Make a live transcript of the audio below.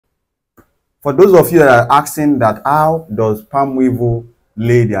For those of you that are asking that how does palm weevil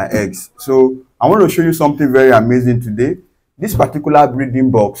lay their eggs, so I want to show you something very amazing today. This particular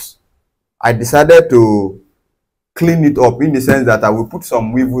breeding box, I decided to clean it up in the sense that I will put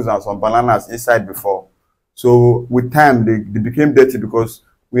some weevils and some bananas inside before. So with time they became dirty because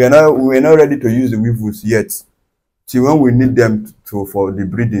we were not ready to use the weevils yet till when we need them for the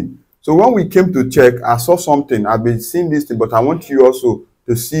breeding. So when we came to check, I saw something. I've been seeing this thing, but I want you also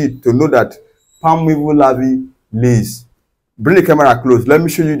to see it, to know that palm weevil larvae lays. Bring the camera close. Let me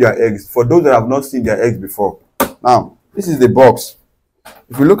show you their eggs for those that have not seen their eggs before. Now, this is the box.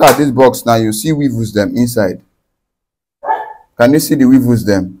 If you look at this box now, you see weevils them inside. Can you see the weevils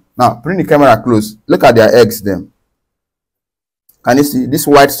them? Now, bring the camera close. Look at their eggs them. Can you see this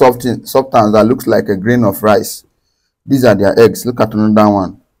white substance that looks like a grain of rice? These are their eggs. Look at another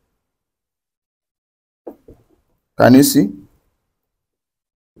one. Can you see?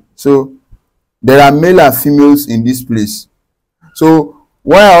 So there are male and females in this place. So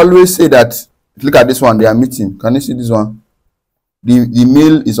why I always say that, look at this one, they are meeting. Can you see this one? The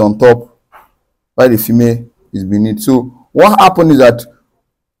male is on top while the female is beneath. So what happens is that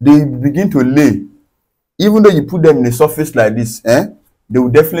they begin to lay. Even though you put them in a surface like this, they will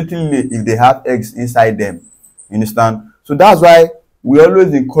definitely lay if they have eggs inside them. You understand? So that's why we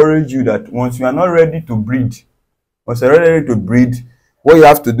always encourage you that once you are not ready to breed, what you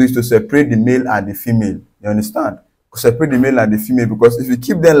have to do is to separate the male and the female. You understand? Separate the male and the female, because if you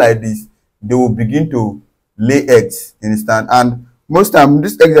keep them like this, they will begin to lay eggs. You understand? And most time,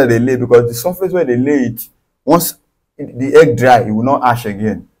 these eggs that they lay, because the surface where they lay it, once the egg dry, it will not hatch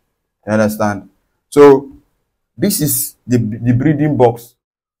again. You understand? So this is the breeding box.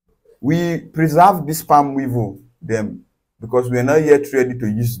 We preserve this palm weevil them because we are not yet ready to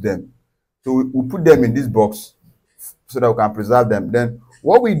use them. So we put them in this box so that we can preserve them. Then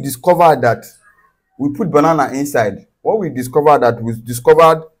what we discovered that we put banana inside. What we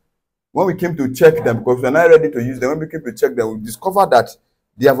discovered when we came to check them, because we are not ready to use them, when we came to check them, we discovered that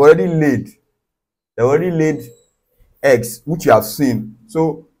they have already laid. They already laid eggs, which you have seen.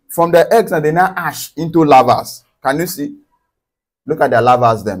 So from the eggs, and they now hatch into larvae. Can you see? Look at the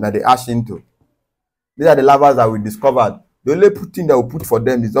larvae them that they hatch into. These are the larvae that we discovered. The only thing that we put for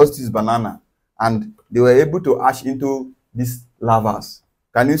them is just this banana, and they were able to hatch into these larvae.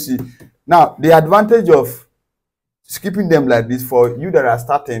 Can you see? Now, the advantage of skipping them like this, for you that are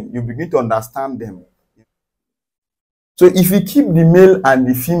starting, you begin to understand them. So if you keep the male and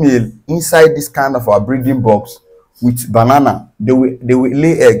the female inside this kind of a breeding box with banana, they will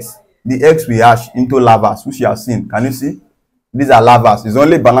lay eggs. The eggs will hatch into larvae, which you have seen. Can you see? These are larvae. It's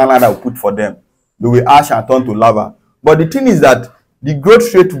only banana that we put for them. They will hatch and turn to larvae. But the thing is that the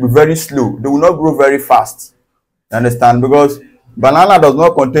growth rate will be very slow. They will not grow very fast. You understand? Because banana does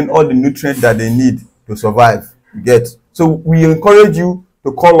not contain all the nutrients that they need to survive. You get? So we encourage you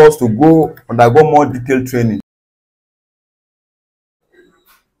to call us to go undergo more detailed training.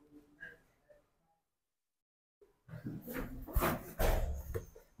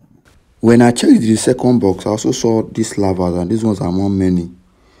 When I checked the second box, I also saw these larvae, and these ones are more many.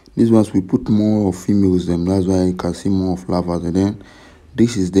 These ones we put more of females them, that's why you can see more of larvae. And then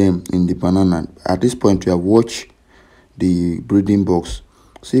this is them in the banana. At this point, we have watched the breeding box.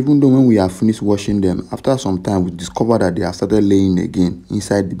 So even though when we have finished washing them, after some time we discover that they have started laying again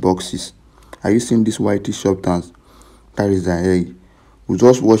inside the boxes. Are you seeing this whitish substance? That is the egg. We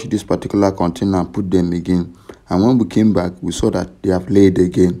just washed this particular container and put them again. And when we came back, we saw that they have laid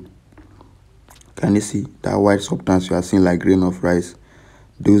again. Can you see that white substance you are seeing like grain of rice?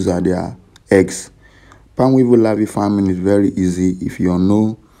 Those are their eggs. Palm weevil larvae farming is very easy if you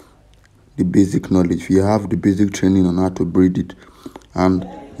know the basic knowledge, if you have the basic training on how to breed it. And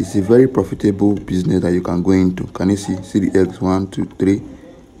it's a very profitable business that you can go into. Can you see the eggs? 1, 2, 3.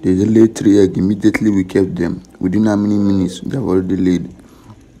 They laid 3 eggs. Immediately we kept them. Within how many minutes they have already laid.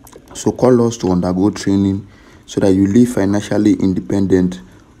 So call us to undergo training so that you live financially independent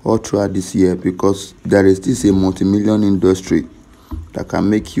all throughout this year, because there is this a multi-million industry that can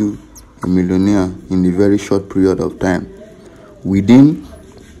make you a millionaire in a very short period of time. Within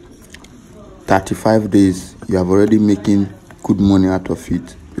 35 days, you have already making good money out of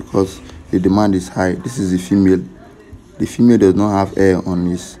it because the demand is high. This is the female. The female does not have hair on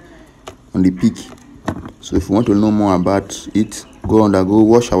the peak. So if you want to know more about it, go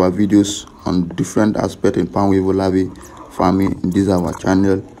watch our videos on different aspects in palm weevil larvae farming. This is our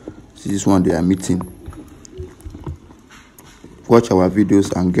channel. This is one they are meeting. Watch our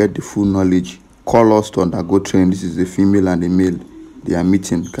videos and get the full knowledge. Call us to undergo training. This is the female and the male. They are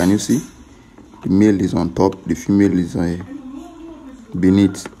meeting. Can you see? The male is on top. The female is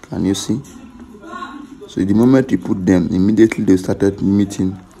beneath. Can you see? So the moment you put them, immediately they started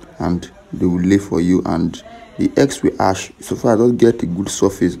meeting and they will lay for you, and the eggs will hatch. So far, just get a good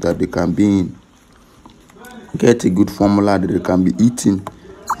surface that they can be in, get a good formula that they can be eating,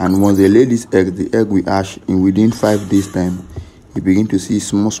 and once they lay this egg, the egg will hatch in within 5 days time. You begin to see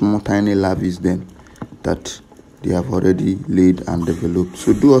small tiny larvae then that they have already laid and developed.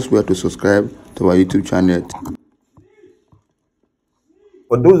 So do us well to subscribe to our YouTube channel.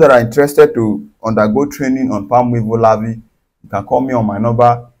 For those that are interested to undergo training on palm weevil larvae, you can call me on my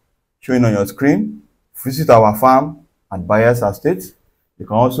number showing on your screen. Visit our farm at Bayelsa Estate. You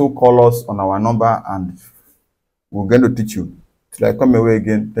can also call us on our number and we're going to teach you. Till I come away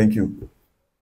again, thank you.